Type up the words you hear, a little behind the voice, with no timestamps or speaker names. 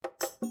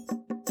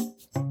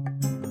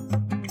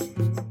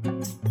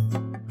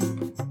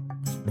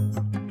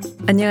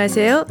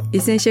안녕하세요.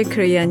 Essential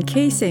Korean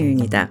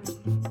K-쌤입니다.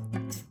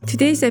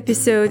 Today's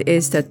episode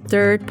is the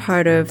third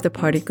part of the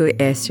particle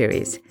에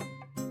series.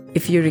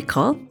 If you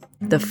recall,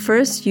 the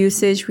first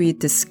usage we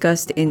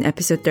discussed in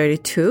episode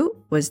 32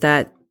 was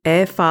that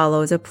에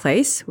follows a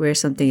place where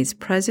something is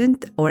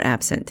present or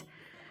absent.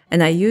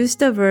 And I used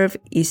the verb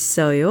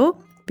있어요,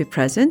 be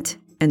present,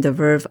 and the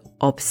verb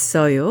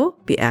없어요,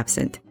 be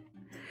absent.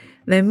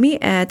 Let me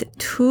add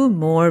two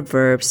more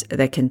verbs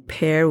that can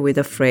pair with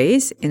a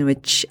phrase in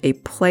which a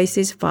place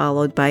is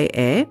followed by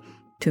에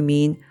to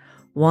mean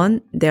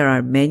one, there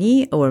are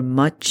many or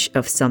much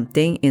of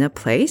something in a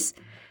place,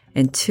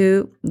 and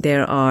two,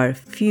 there are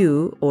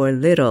few or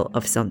little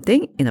of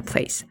something in a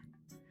place.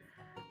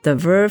 The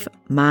verb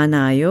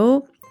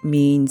많아요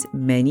means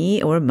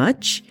many or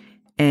much,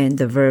 and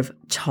the verb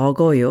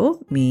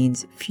적어요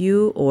means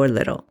few or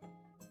little.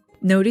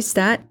 Notice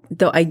that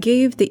though I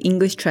gave the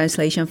English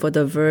translation for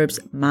the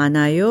verbs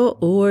많아요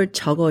or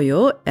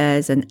적어요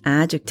as an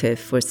adjective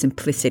for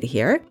simplicity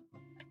here,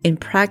 in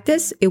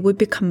practice it would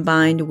be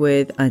combined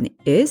with an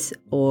is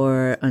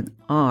or an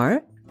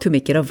are to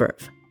make it a verb.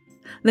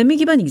 Let me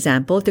give an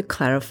example to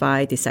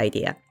clarify this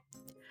idea.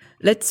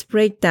 Let's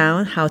break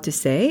down how to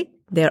say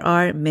there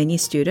are many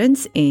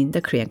students in the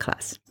Korean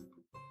class.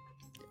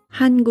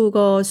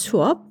 한국어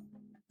수업,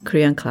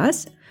 Korean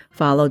class,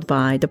 followed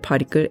by the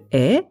particle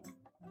에,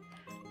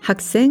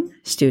 학생,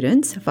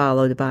 students,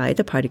 followed by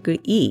the particle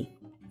이,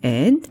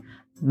 and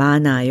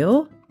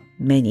많아요,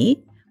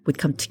 many, would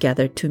come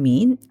together to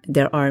mean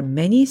there are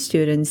many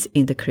students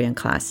in the Korean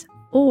class,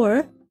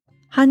 or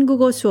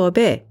한국어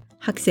수업에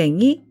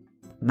학생이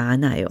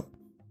많아요.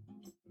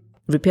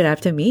 Repeat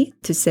after me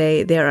to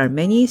say there are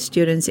many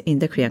students in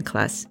the Korean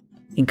class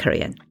in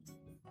Korean.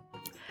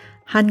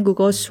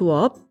 한국어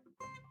수업에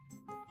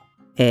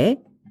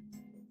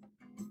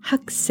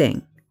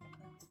학생이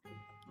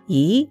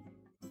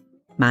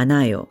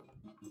많아요.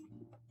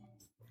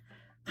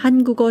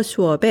 한국어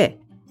수업에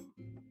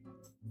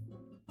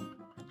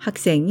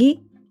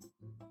학생이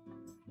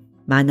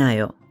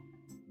많아요.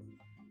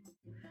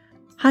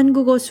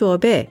 한국어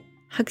수업에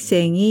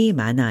학생이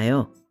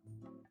많아요.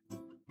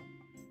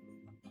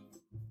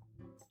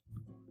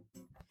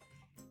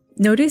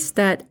 Notice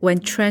that when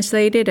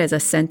translated as a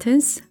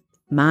sentence,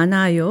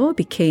 많아요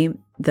became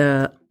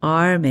the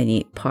are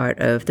many part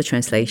of the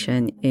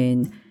translation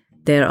in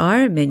there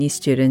are many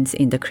students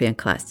in the Korean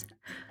class,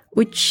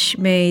 which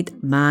made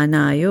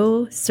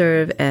많아요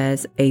serve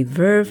as a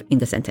verb in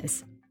the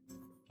sentence.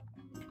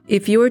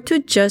 If you were to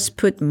just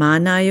put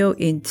많아요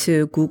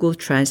into Google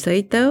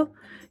Translate though,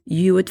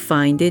 you would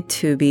find it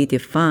to be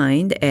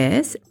defined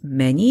as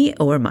many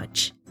or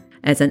much,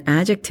 as an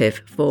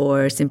adjective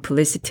for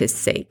simplicity's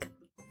sake.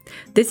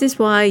 This is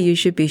why you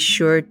should be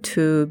sure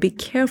to be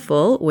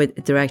careful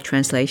with direct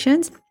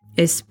translations,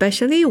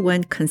 especially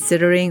when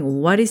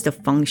considering what is the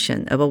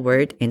function of a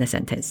word in a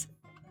sentence.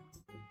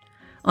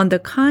 On the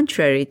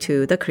contrary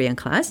to the Korean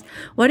class,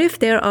 what if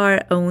there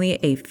are only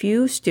a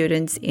few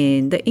students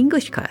in the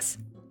English class?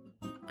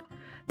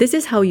 This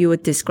is how you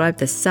would describe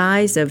the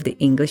size of the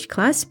English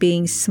class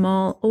being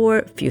small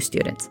or few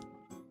students.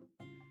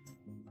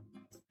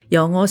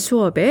 영어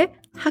수업에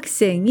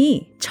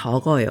학생이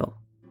적어요.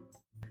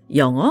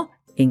 영어,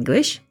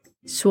 English,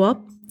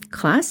 수업,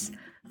 class,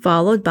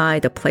 followed by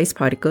the place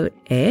particle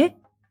에,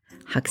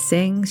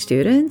 학생,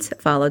 students,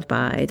 followed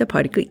by the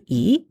particle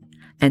이,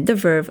 and the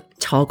verb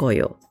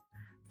적어요,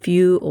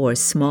 few or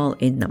small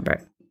in number.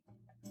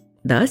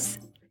 Thus,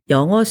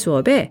 영어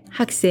수업에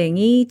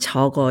학생이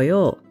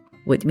적어요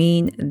would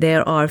mean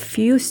there are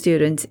few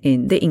students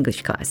in the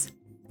English class.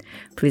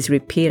 Please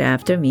repeat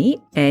after me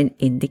and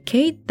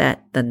indicate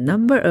that the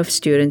number of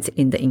students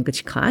in the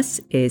English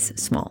class is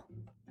small.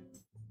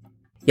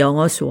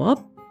 영어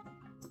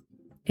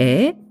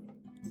수업에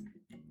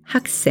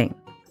학생이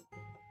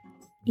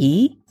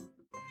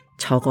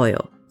적어요.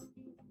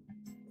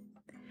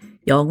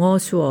 영어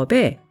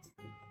수업에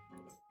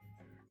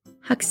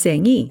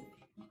학생이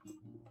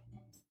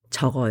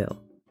적어요.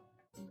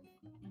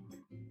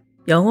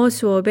 영어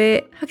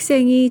수업에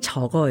학생이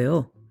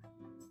적어요.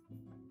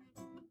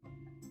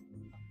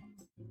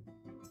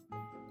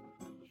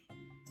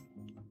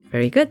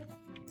 Very good.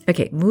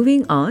 Okay,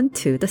 moving on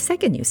to the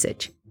second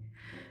usage.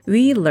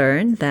 We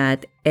learned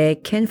that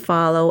에 can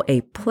follow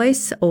a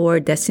place or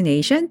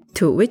destination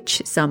to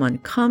which someone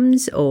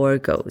comes or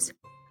goes.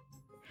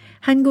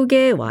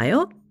 한국에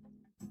와요?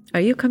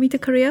 Are you coming to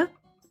Korea?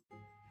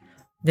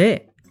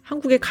 네,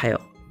 한국에 가요.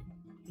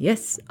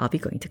 Yes, I'll be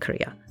going to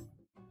Korea.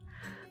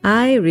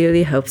 I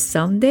really hope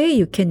someday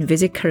you can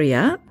visit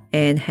Korea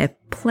and have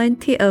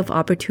plenty of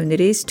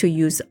opportunities to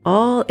use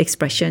all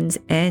expressions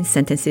and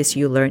sentences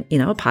you learn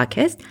in our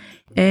podcast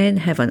and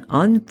have an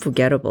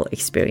unforgettable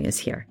experience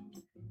here.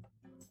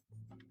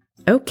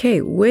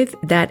 Okay, with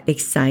that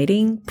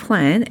exciting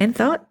plan and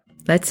thought,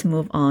 let's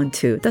move on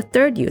to the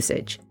third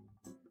usage.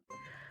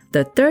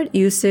 The third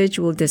usage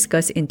we'll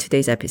discuss in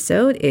today's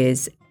episode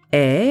is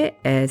에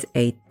as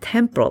a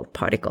temporal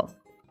particle.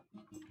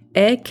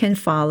 에 can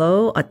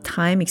follow a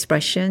time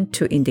expression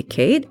to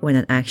indicate when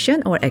an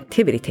action or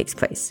activity takes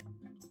place.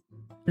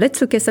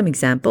 let's look at some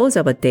examples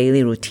of a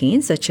daily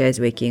routine, such as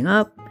waking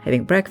up,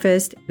 having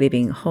breakfast,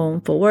 leaving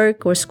home for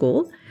work or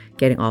school,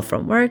 getting off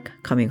from work,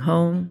 coming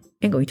home,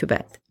 and going to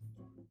bed.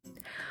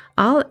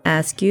 I'll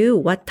ask you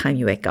what time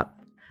you wake up.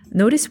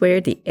 Notice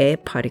where the 에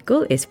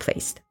particle is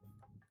placed.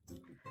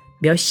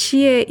 몇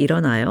시에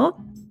일어나요?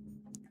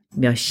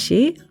 몇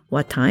시,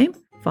 what time,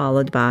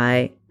 followed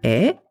by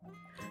에,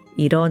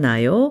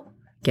 일어나요,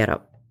 get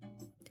up.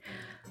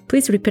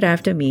 Please repeat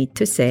after me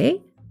to say,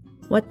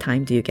 what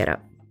time do you get up?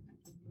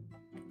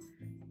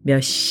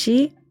 몇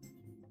시에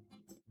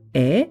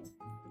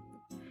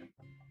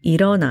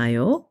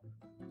일어나요?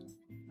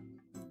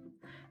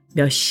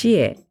 몇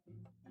시에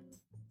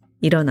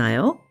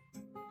일어나요?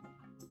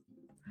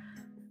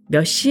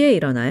 몇 시에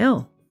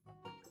일어나요?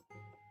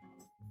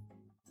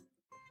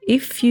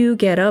 If you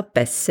get up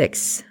at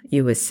 6,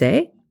 you would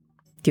say,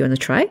 do you want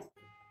to try?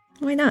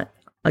 Why not?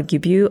 I'll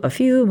give you a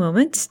few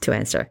moments to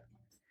answer.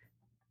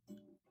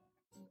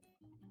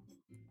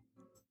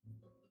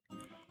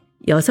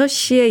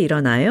 6시에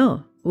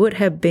일어나요 would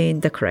have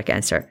been the correct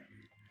answer.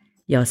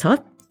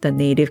 6, the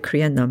native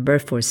Korean number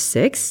for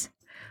 6,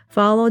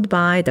 followed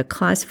by the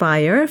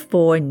classifier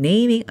for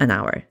naming an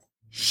hour,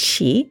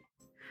 시,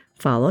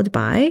 followed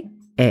by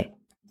에.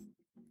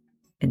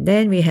 And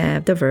then we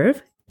have the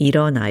verb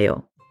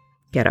일어나요,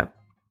 get up.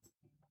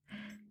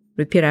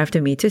 Repeat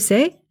after me to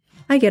say,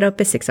 I get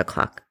up at 6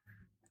 o'clock.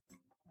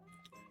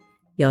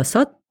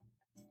 6시에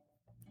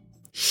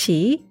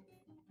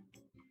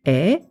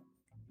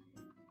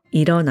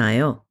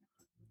일어나요.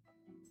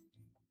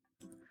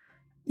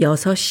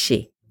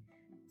 6시에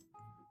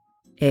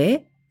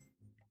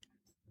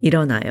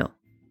일어나요.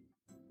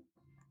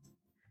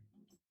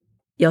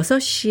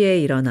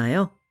 6시에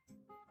일어나요.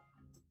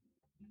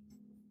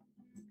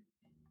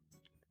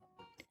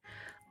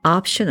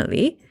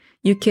 Optionally,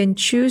 you can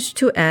choose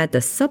to add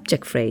the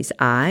subject phrase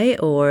I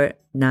or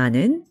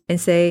나는 and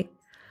say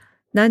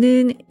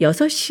나는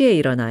 6시에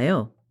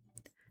일어나요.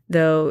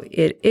 Though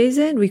it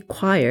isn't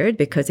required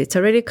because it's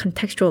already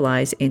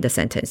contextualized in the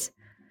sentence.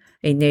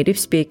 A native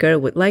speaker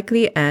would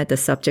likely add the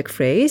subject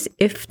phrase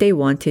if they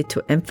wanted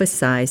to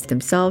emphasize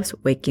themselves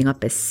waking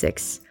up at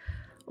 6.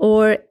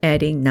 Or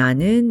adding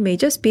나는 may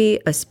just be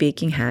a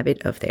speaking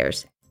habit of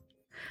theirs.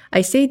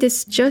 I say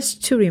this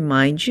just to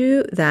remind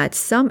you that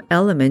some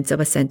elements of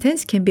a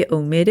sentence can be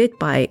omitted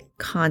by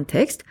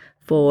context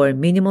for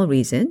minimal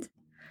reasons,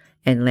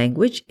 and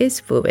language is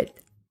fluid.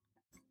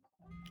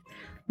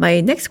 My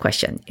next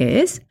question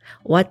is,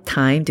 what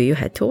time do you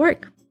head to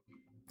work?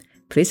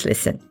 Please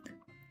listen.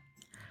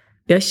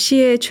 몇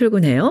시에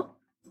출근해요?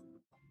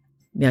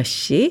 몇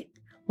시,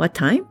 what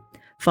time?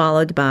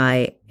 Followed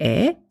by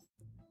에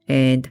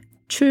and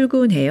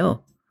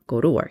출근해요,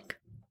 go to work.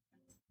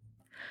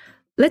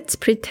 Let's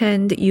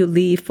pretend you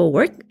leave for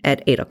work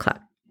at 8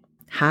 o'clock.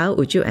 How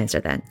would you answer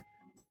that?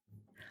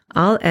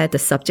 I'll add the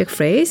subject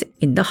phrase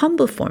in the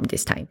humble form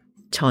this time.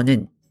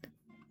 저는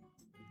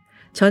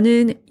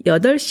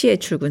 8시에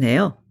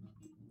출근해요.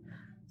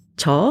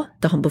 저,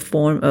 the humble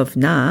form of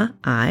나,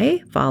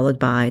 I, followed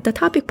by the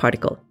topic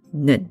particle,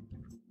 는.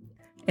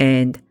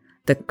 And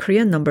the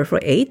Korean number for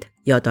 8,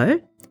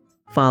 8,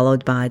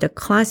 followed by the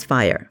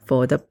classifier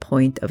for the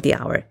point of the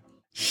hour,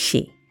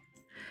 시.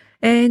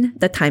 And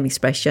the time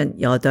expression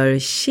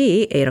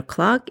 8시, 8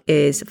 o'clock,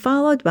 is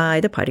followed by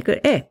the particle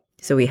에.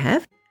 So we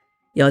have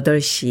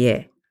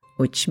 8시에,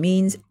 which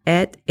means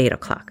at 8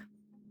 o'clock.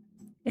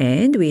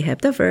 And we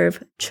have the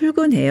verb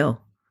출근해요,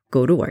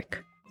 go to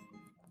work.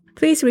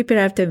 Please repeat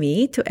after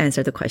me to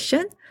answer the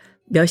question.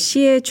 몇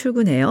시에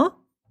출근해요?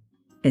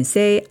 And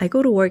say, I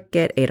go to work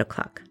at 8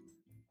 o'clock.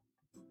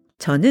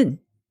 저는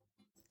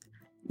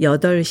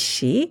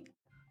 8시에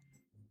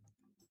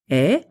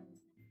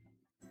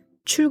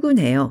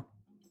출근해요.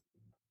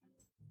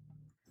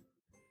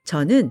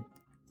 저는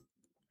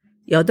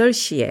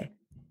 8시에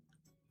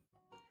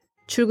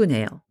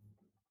출근해요.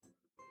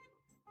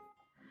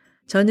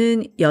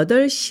 저는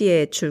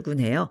 8시에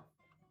출근해요.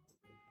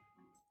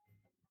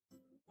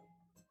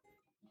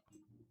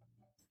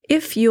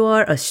 If you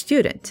are a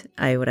student,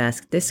 I would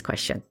ask this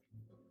question.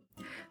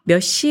 몇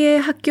시에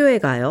학교에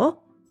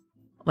가요?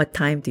 What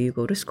time do you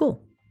go to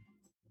school?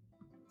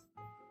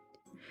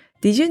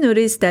 Did you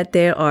notice that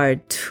there are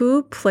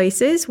two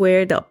places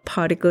where the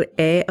particle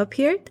에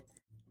appeared?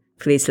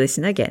 Please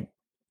listen again.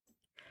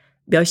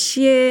 몇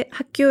시에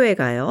학교에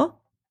가요?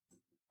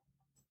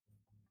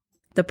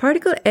 The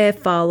particle 에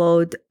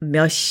followed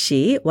몇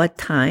시, what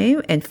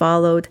time, and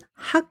followed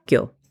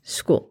학교,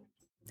 school.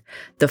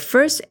 The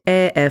first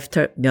에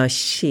after 몇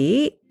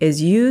시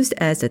is used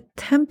as a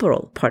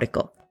temporal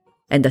particle,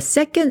 and the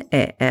second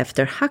에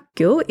after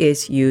학교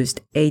is used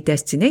a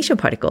destination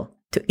particle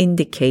to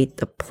indicate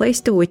the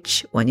place to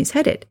which one is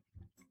headed.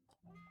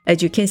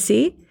 As you can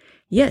see,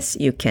 yes,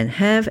 you can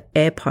have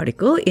a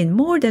particle in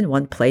more than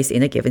one place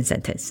in a given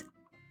sentence.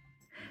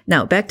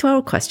 Now, back to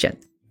our question.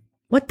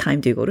 What time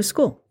do you go to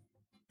school?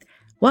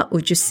 What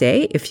would you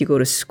say if you go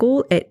to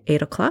school at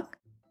 8 o'clock?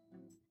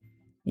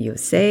 You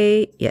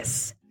say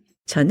yes.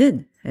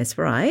 저는, as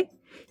for I,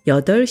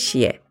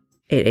 8시에,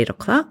 at 8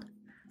 o'clock,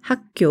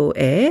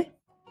 학교에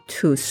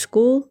to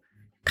school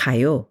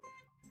가요.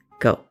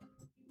 Go.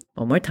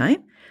 One more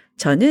time.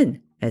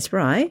 저는 as for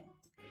I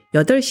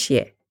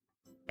 8시에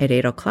at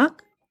 8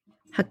 o'clock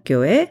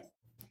학교에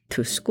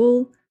to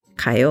school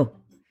가요.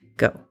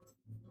 Go.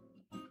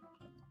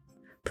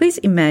 Please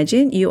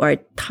imagine you are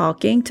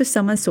talking to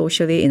someone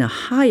socially in a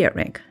higher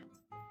rank.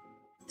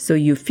 So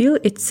you feel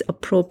it's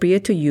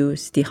appropriate to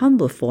use the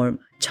humble form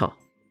저.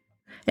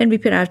 And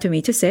repeat after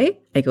me to say,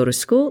 I go to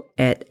school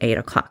at 8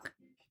 o'clock.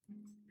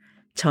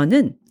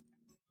 저는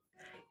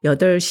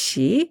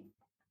 8시에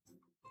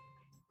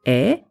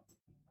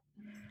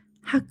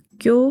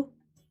학교에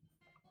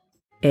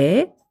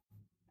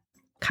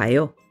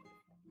가요.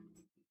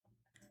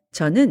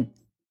 저는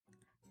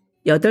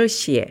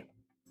 8시에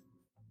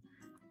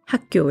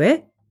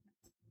학교에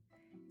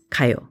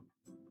가요.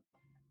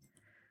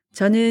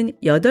 저는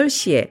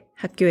 8시에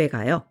학교에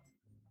가요.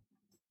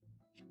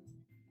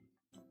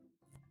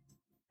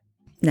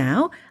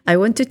 Now, I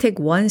want to take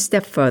one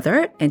step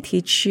further and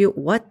teach you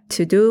what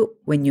to do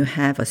when you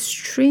have a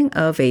string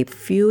of a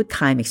few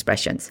time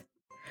expressions.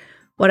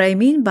 What I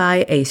mean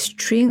by a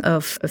string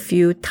of a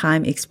few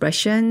time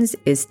expressions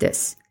is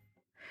this.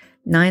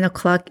 9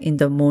 o'clock in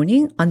the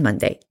morning on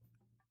Monday.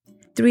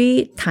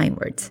 3 time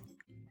words.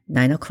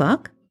 9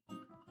 o'clock,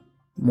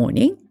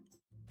 morning,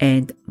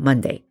 and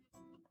Monday.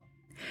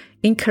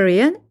 In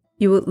Korean,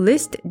 you would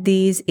list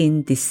these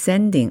in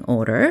descending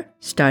order,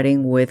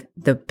 starting with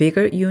the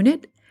bigger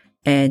unit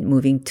and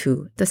moving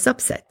to the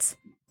subsets.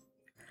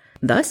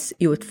 Thus,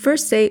 you would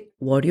first say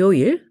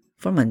월요일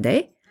for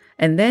Monday,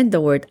 and then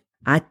the word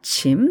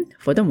아침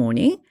for the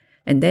morning,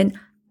 and then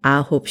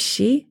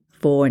 9시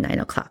for 9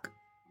 o'clock.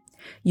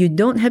 You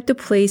don't have to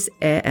place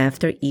에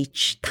after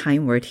each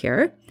time word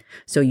here,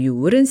 so you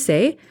wouldn't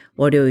say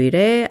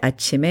월요일에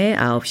아침에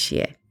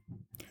 9시에.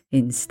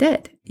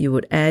 Instead, you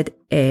would add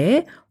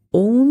에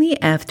only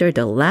after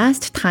the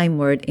last time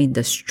word in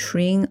the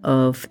string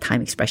of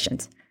time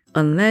expressions,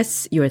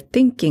 unless you're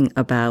thinking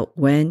about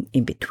when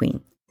in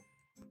between.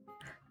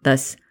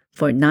 Thus,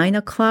 for 9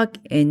 o'clock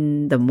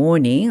in the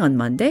morning on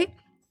Monday,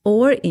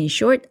 or in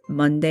short,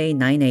 Monday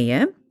 9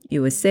 a.m.,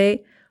 you would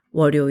say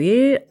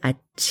월요일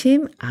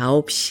아침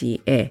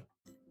 9시에,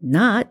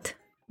 not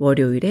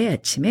월요일에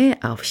아침에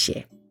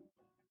 9시에.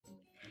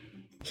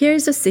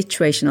 Here's a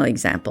situational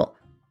example.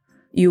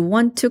 You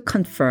want to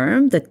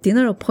confirm the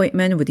dinner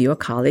appointment with your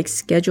colleagues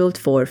scheduled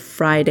for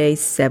Friday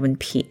 7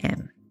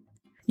 p.m.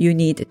 You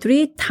need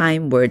 3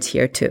 time words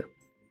here too.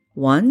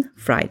 1,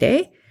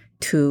 Friday.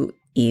 2,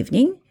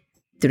 evening.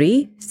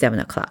 3, 7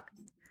 o'clock.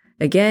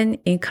 Again,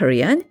 in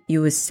Korean,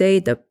 you would say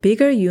the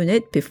bigger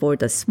unit before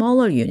the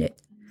smaller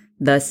unit,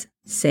 thus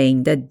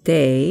saying the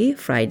day,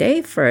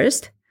 Friday,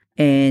 first,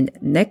 and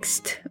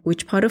next,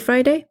 which part of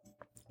Friday?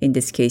 In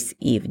this case,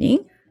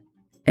 evening.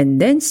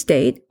 And then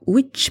state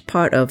which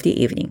part of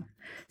the evening.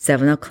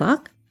 7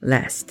 o'clock,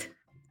 last.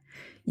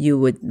 You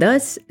would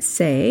thus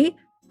say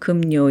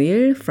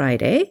금요일,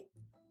 Friday,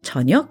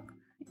 저녁,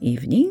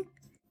 evening,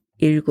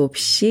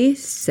 7시,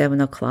 7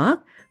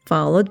 o'clock,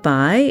 followed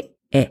by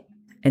에,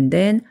 and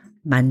then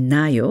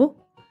만나요,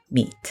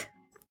 meet.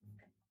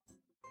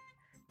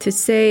 To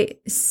say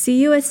see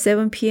you at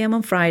 7 p.m.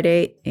 on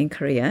Friday in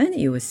Korean,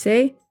 you would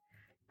say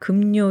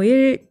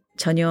금요일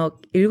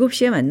저녁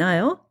 7시에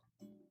만나요.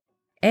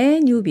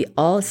 And you'll be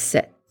all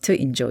set to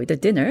enjoy the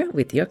dinner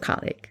with your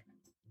colleague.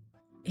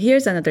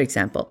 Here's another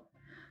example.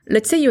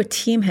 Let's say your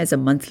team has a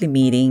monthly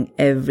meeting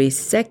every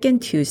second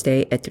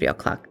Tuesday at 3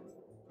 o'clock.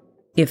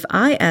 If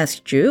I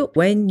asked you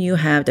when you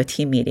have the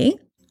team meeting,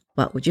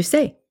 what would you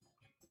say?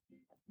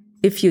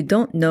 If you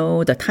don't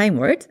know the time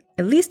word,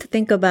 at least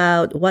think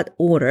about what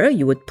order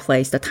you would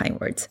place the time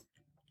words.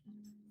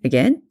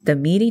 Again, the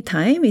meeting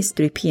time is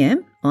 3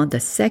 p.m. on the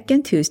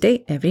second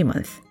Tuesday every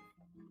month.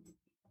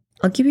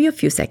 I'll give you a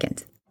few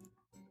seconds.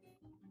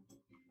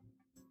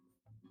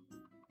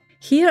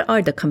 Here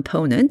are the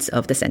components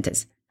of the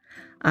sentence.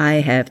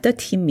 I have the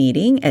team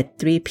meeting at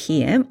 3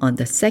 p.m. on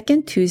the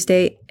second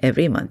Tuesday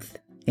every month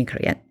in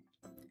Korean.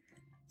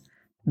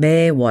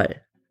 매월,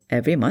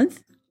 every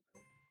month.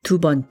 두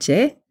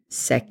번째,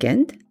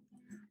 second.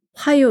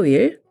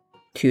 화요일,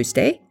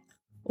 Tuesday.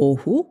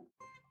 오후,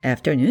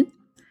 afternoon.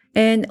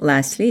 And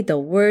lastly, the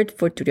word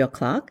for 3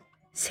 o'clock,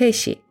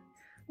 3시,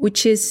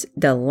 which is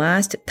the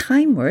last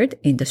time word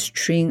in the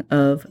string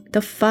of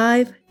the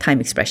 5 time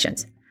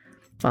expressions,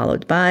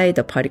 followed by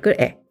the particle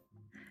에,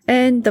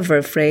 and the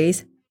verb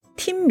phrase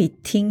팀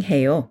미팅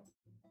해요.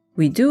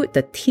 We do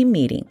the team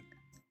meeting.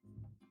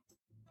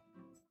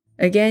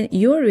 Again,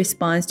 your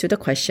response to the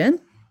question,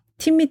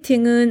 팀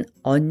미팅은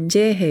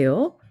언제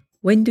해요?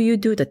 When do you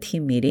do the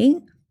team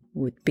meeting?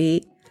 Would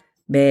be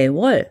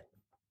매월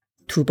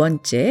두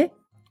번째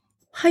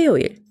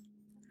화요일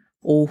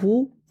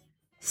오후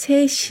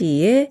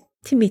 3시에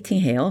팀 미팅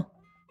해요.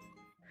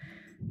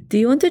 Do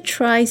you want to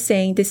try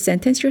saying this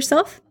sentence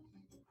yourself?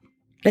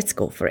 Let's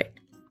go for it.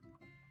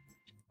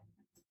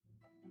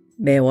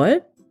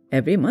 매월,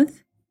 every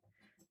month.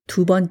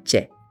 두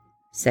번째,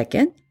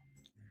 second.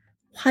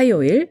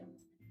 화요일,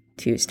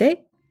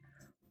 Tuesday.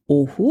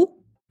 오후,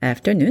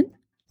 afternoon.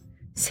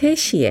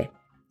 3시에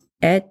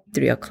at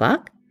 3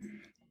 o'clock.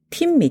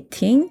 team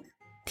meeting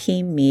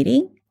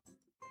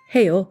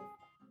해요.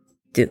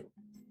 do.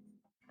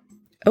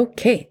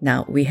 Okay,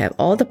 now we have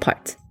all the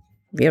parts.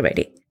 We are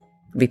ready.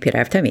 Repeat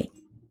after me.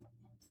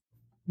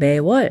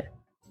 매월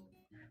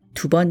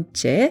두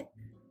번째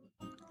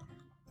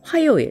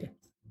화요일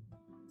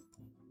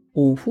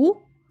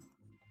오후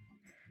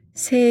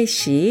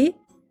 3시에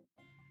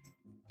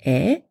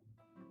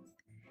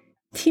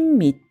팀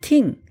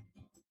미팅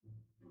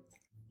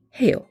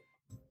해요.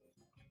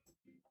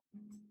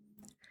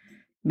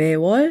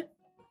 매월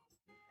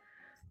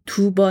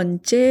두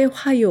번째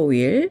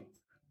화요일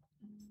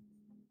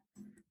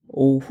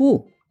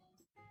오후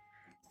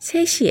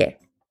 3시에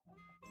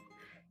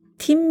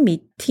팀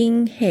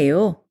미팅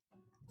해요.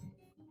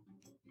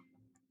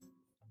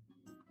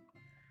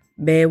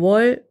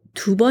 매월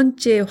두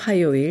번째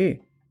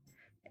화요일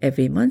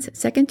every month,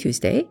 second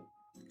Tuesday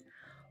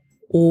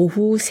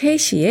오후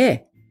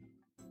 3시에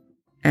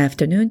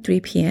afternoon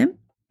 3 p.m.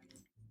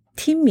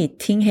 팀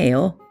미팅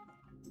해요.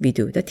 We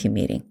do the team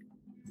meeting.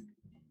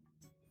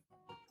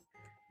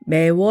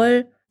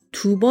 매월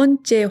두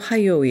번째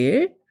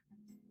화요일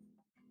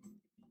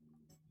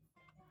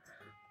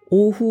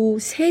오후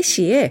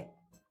 3시에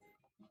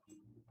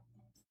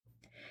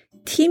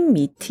팀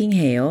미팅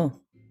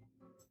해요.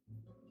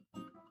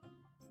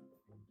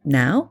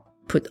 Now,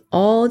 put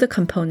all the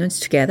components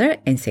together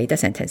and say the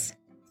sentence.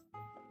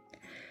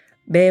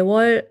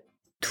 매월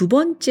두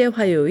번째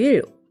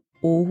화요일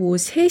오후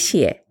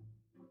 3시에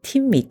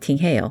팀 미팅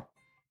해요.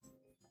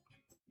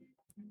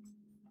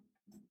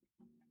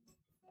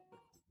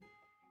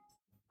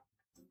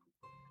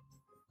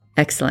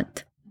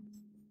 Excellent.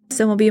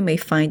 Some of you may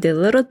find it a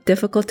little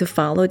difficult to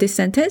follow this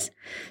sentence,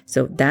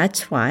 so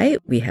that's why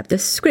we have the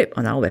script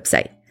on our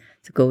website.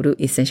 So go to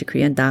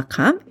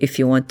essentialkorean.com if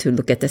you want to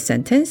look at the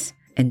sentence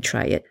and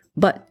try it.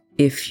 But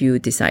if you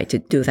decide to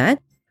do that,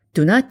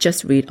 do not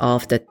just read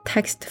off the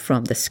text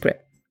from the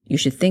script. You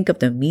should think of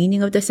the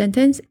meaning of the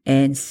sentence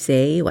and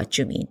say what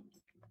you mean.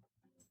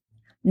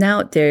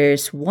 Now,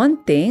 there's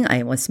one thing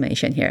I must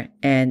mention here,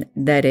 and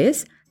that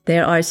is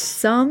there are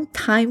some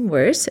time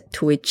words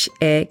to which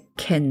에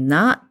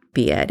cannot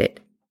be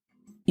added.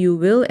 You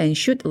will and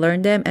should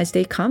learn them as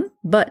they come,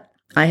 but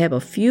I have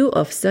a few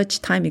of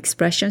such time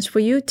expressions for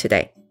you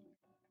today.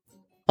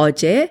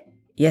 어제,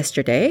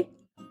 yesterday,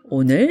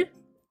 오늘,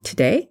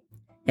 today,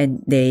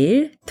 and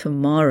내일,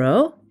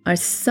 tomorrow are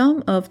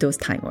some of those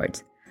time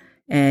words.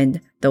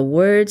 And the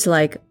words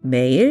like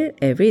매일,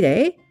 every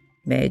day,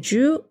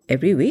 매주,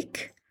 every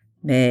week,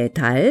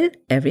 매달,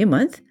 every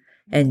month,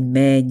 and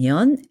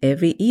매년,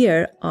 every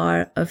year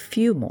are a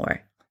few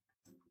more.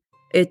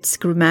 It's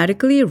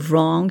grammatically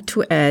wrong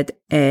to add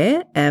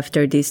에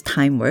after these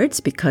time words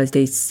because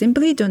they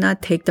simply do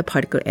not take the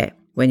particle 에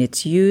when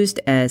it's used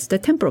as the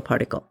temporal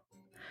particle.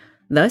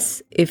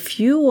 Thus, if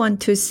you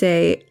want to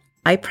say,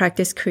 I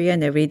practice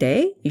Korean every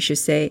day, you should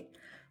say,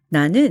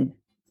 나는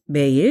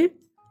매일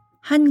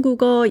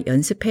한국어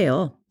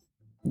연습해요.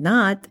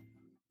 Not,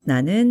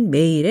 나는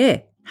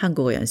매일에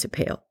한국어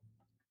연습해요.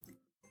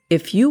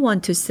 If you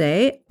want to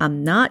say,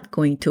 I'm not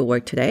going to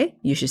work today,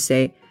 you should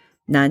say,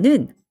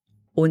 나는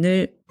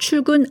오늘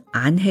출근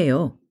안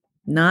해요.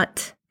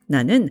 Not,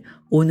 나는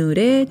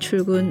오늘에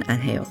출근 안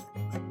해요.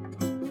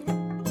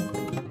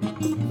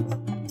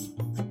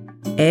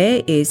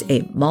 에 is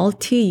a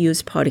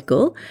multi-use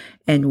particle,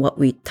 and what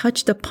we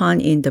touched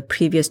upon in the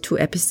previous 2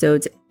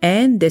 episodes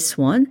and this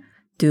one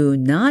do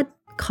not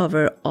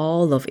cover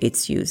all of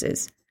its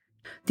uses.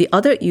 The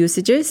other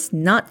usages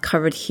not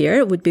covered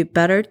here would be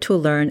better to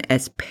learn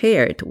as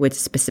paired with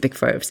specific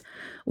verbs,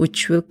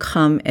 which will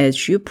come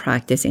as you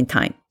practice in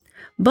time.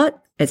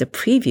 But as a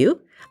preview,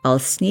 I'll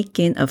sneak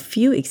in a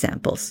few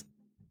examples.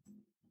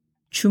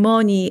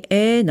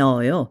 주머니에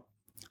넣어요.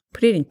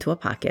 Put it into a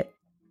pocket.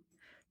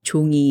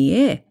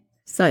 종이에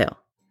써요.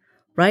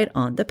 Write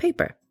on the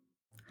paper.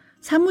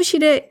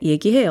 사무실에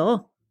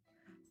얘기해요.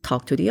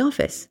 Talk to the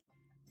office.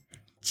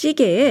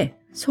 찌개에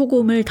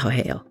소금을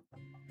더해요.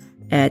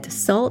 Add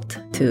salt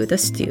to the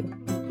stew.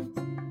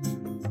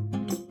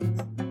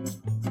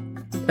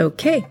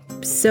 Okay,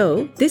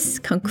 so this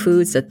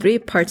concludes the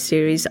 3-part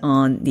series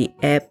on the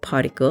에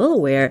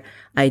particle where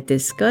I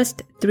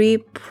discussed 3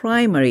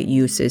 primary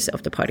uses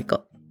of the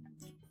particle.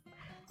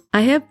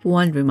 I have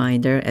one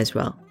reminder as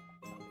well.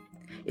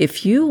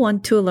 If you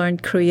want to learn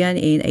Korean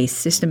in a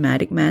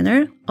systematic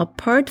manner,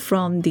 apart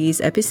from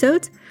these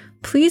episodes,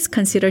 please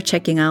consider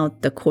checking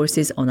out the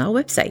courses on our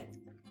website.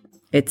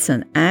 It's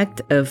an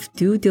act of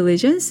due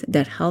diligence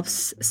that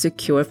helps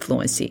secure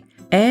fluency.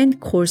 And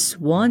course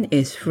 1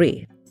 is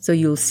free. So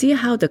you'll see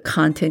how the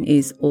content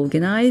is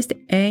organized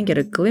and get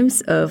a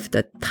glimpse of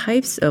the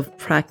types of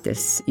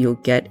practice you'll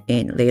get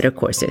in later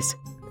courses.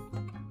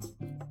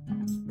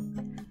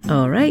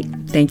 All right.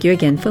 Thank you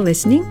again for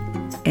listening.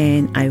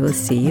 And I will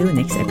see you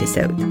next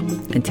episode.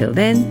 Until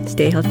then,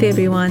 stay healthy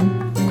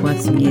everyone.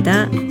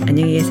 고맙습니다.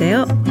 안녕히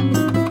계세요.